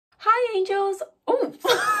Hi angels. Oh,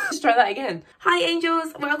 let's try that again. Hi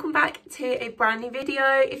angels, welcome back to a brand new video.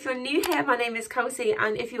 If you're new here, my name is Kelsey,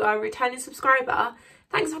 and if you are a returning subscriber,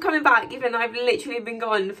 thanks for coming back, even though I've literally been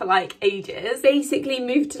gone for like ages. Basically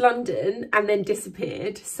moved to London and then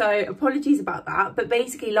disappeared, so apologies about that. But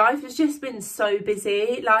basically life has just been so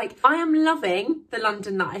busy. Like, I am loving the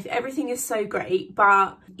London life, everything is so great,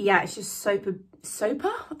 but yeah, it's just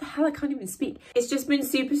what the hell, I can't even speak. It's just been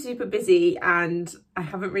super busy, and I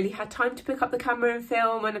haven't really had time to pick up the camera and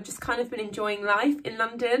film, and I've just kind of been enjoying life in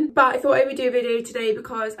London. But I thought I would do a video today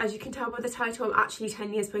because, as you can tell by the title, I'm actually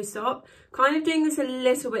 10 years post-op. Kind of doing this a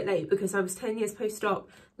little bit late because I was 10 years post-op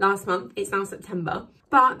last month. It's now September,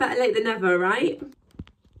 but better late than never, right?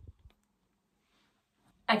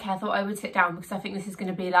 Okay, I thought I would sit down because I think this is going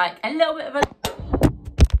to be like a little bit of a...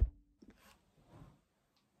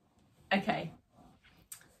 Okay.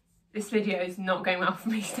 This video is not going well for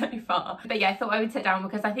me so far. But yeah, I thought I would sit down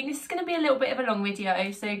because I think this is going to be a little bit of a long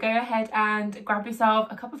video. So go ahead and grab yourself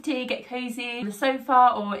a cup of tea, get cozy on the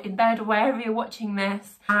sofa or in bed or wherever you're watching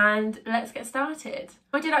this, and let's get started.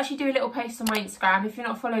 I did actually do a little post on my Instagram. If you're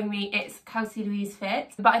not following me, it's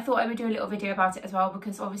kelseylouisee. But I thought I would do a little video about it as well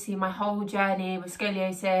because obviously my whole journey with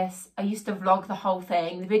scoliosis, I used to vlog the whole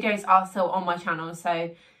thing. The videos are still on my channel,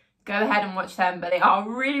 so go ahead and watch them, but they are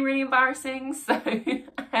really embarrassing. So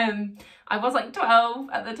I was like 12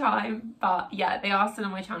 at the time, but yeah, they are still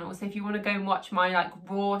on my channel. So if you want to go and watch my like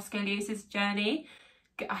raw scoliosis journey,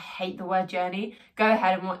 I hate the word journey, go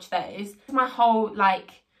ahead and watch those. My whole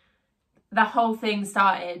the whole thing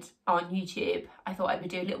started on YouTube. I thought I would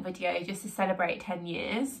do a little video just to celebrate 10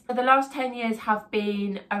 years. But the last 10 years have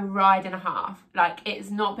been a ride and a half. Like, it's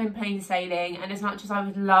not been plain sailing, and as much as I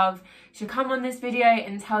would love to come on this video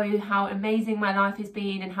and tell you how amazing my life has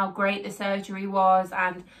been and how great the surgery was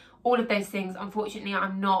and all of those things, unfortunately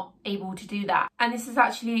I'm not able to do that. And this is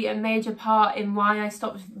actually a major part in why I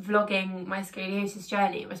stopped vlogging my scoliosis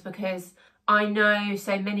journey, was because I know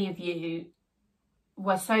so many of you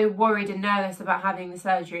were so worried and nervous about having the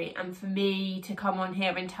surgery, and for me to come on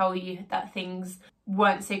here and tell you that things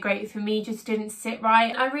weren't so great for me just didn't sit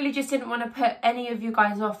right. I really just didn't want to put any of you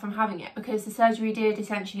guys off from having it, because the surgery did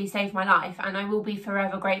essentially save my life, and I will be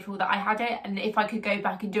forever grateful that I had it. And if I could go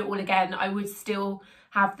back and do it all again, I would still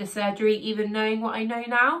have the surgery, even knowing what I know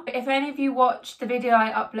now. If any of you watched the video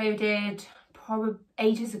I uploaded probably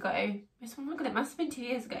ages ago, oh my god, it must have been 2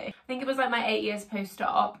 years ago. I think it was like my 8 years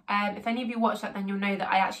post-op. If any of you watched that, then you'll know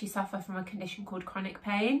that I actually suffer from a condition called chronic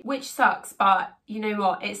pain, which sucks, but you know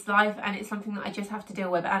what, it's life and it's something that I just have to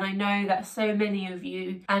deal with. And I know that so many of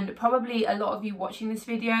you, and probably a lot of you watching this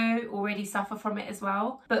video, already suffer from it as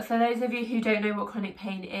well. But for those of you who don't know what chronic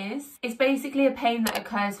pain is, it's basically a pain that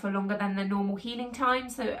occurs for longer than the normal healing time.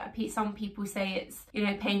 So some people say it's, you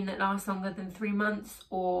know, pain that lasts longer than 3 months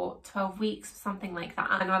or 12 weeks, something like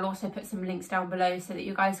that. And I'll also put some links down below so that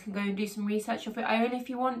you guys can go and do some research of your own if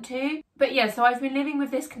you want to. But yeah, so I've been living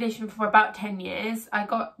with this condition for about 10 years. I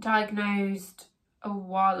got diagnosed a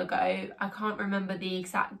while ago. I can't remember the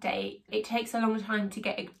exact date. It takes a long time to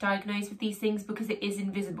get diagnosed with these things because it is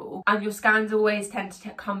invisible, and your scans always tend to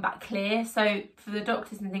come back clear. So for the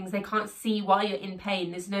doctors and things, they can't see why you're in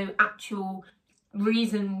pain. There's no actual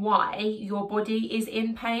reason why your body is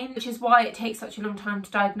in pain, which is why it takes such a long time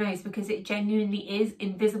to diagnose, because it genuinely is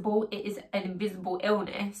invisible. It is an invisible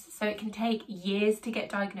illness, so it can take years to get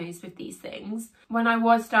diagnosed with these things. When I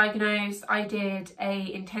was diagnosed, I did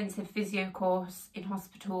a intensive physio course in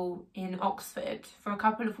hospital in Oxford for a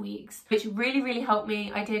couple of weeks, which really helped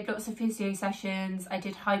me. I did lots of physio sessions, I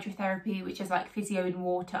did hydrotherapy, which is like physio in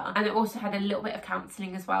water, and it also had a little bit of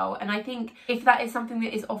counselling as well. And I think if that is something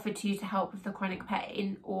that is offered to you to help with the chronic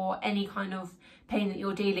pain or any kind of pain that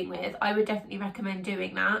you're dealing with, I would definitely recommend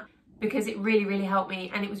doing that, because it really helped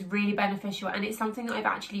me and it was really beneficial, and it's something that I've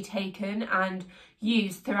actually taken and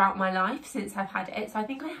used throughout my life since I've had it. So I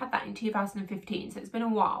think I had that in 2015, so it's been a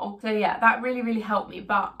while. So yeah, that really helped me.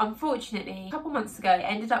 But unfortunately, a couple months ago I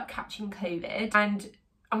ended up catching COVID, and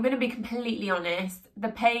I'm going to be completely honest, the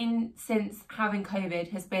pain since having COVID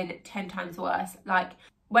has been 10 times worse. Like,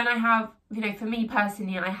 when I have, you know, for me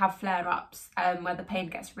personally, I have flare-ups where the pain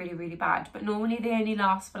gets really bad, but normally they only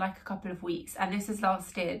last for like a couple of weeks, and this has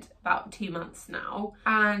lasted about 2 months now,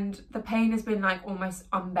 and the pain has been like almost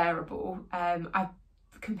unbearable. I've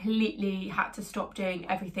completely had to stop doing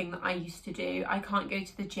everything that I used to do. I can't go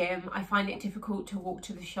to the gym. I find it difficult to walk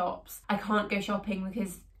to the shops. I can't go shopping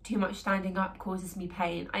because too much standing up causes me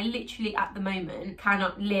pain. I literally at the moment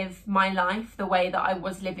cannot live my life the way that I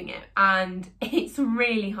was living it, and it's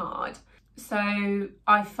really hard. So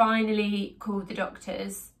I finally called the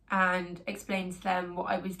doctors and explained to them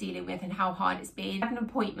what I was dealing with and how hard it's been. I had an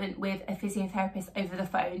appointment with a physiotherapist over the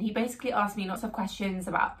phone. He basically asked me lots of questions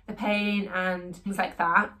about the pain and things like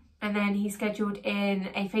that. And then he scheduled in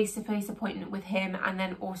a face-to-face appointment with him, and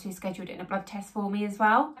then also scheduled in a blood test for me as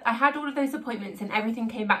well. I had all of those appointments and everything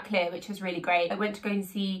came back clear, which was really great. I went to go and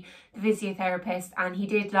see the physiotherapist, and he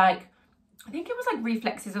did like, I think it was like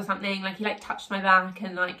reflexes or something. Like he like touched my back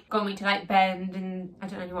and like got me to like bend, and I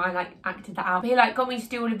don't know why I like acted that out. But he like got me to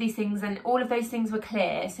do all of these things, and all of those things were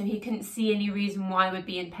clear, so he couldn't see any reason why I would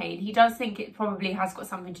be in pain. He does think it probably has got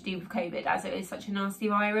something to do with COVID, as it is such a nasty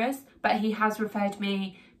virus, but he has referred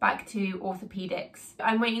me back to orthopedics.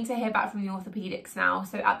 I'm waiting to hear back from the orthopedics now,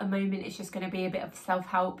 so at the moment it's just going to be a bit of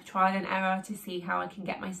self-help, trial and error to see how I can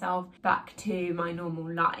get myself back to my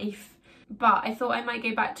normal life. But I thought I might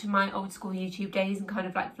go back to my old school YouTube days and kind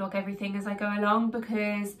of like vlog everything as I go along,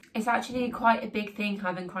 because it's actually quite a big thing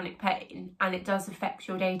having chronic pain, and it does affect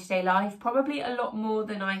your day-to-day life, probably a lot more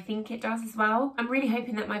than I think it does as well. I'm really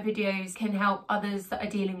hoping that my videos can help others that are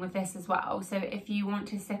dealing with this as well. So if you want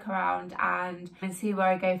to stick around and see where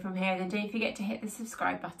I go from here, then don't forget to hit the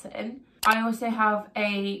subscribe button. I also have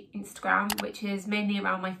a Instagram, which is mainly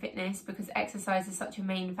around my fitness, because exercise is such a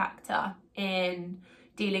main factor in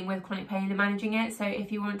dealing with chronic pain and managing it. So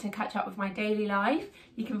if you want to catch up with my daily life,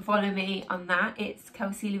 you can follow me on that. It's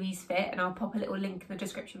kelseylouisee fit, and I'll pop a little link in the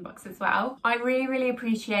description box as well. I really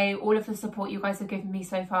appreciate all of the support you guys have given me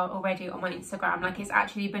so far already on my Instagram. Like, it's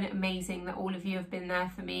actually been amazing that all of you have been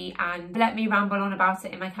there for me and let me ramble on about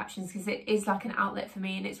it in my captions, because it is like an outlet for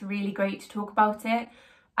me, and it's really great to talk about it.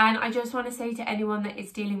 And I just want to say to anyone that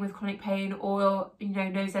is dealing with chronic pain, or, you know,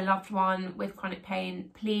 knows a loved one with chronic pain,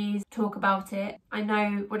 please talk about it. I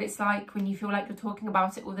know what it's like when you feel like you're talking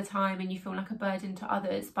about it all the time and you feel like a burden to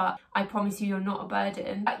others, but I promise you, you're not a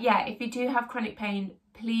burden. But yeah, if you do have chronic pain,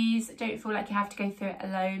 please don't feel like you have to go through it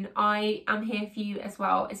alone. I am here for you as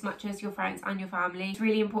well, as much as your friends and your family. It's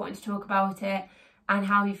really important to talk about it and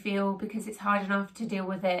how you feel, because it's hard enough to deal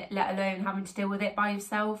with it, let alone having to deal with it by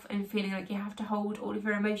yourself and feeling like you have to hold all of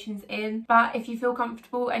your emotions in. But if you feel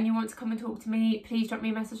comfortable and you want to come and talk to me, please drop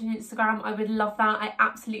me a message on Instagram. I would love that. I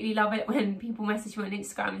absolutely love it when people message me on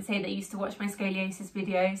Instagram and say they used to watch my scoliosis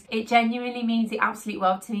videos. It genuinely means the absolute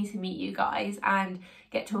world to me to meet you guys and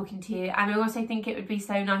get talking to you. And I also think it would be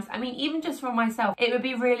so nice, I mean, even just for myself, it would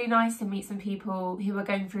be really nice to meet some people who are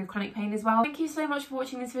going through chronic pain as well. Thank you so much for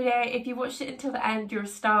watching this video. If you watched it until the end, you're a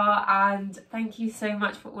star, and thank you so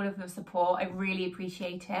much for all of your support. I really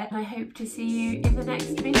appreciate it, and I hope to see you in the next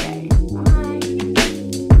video. Bye.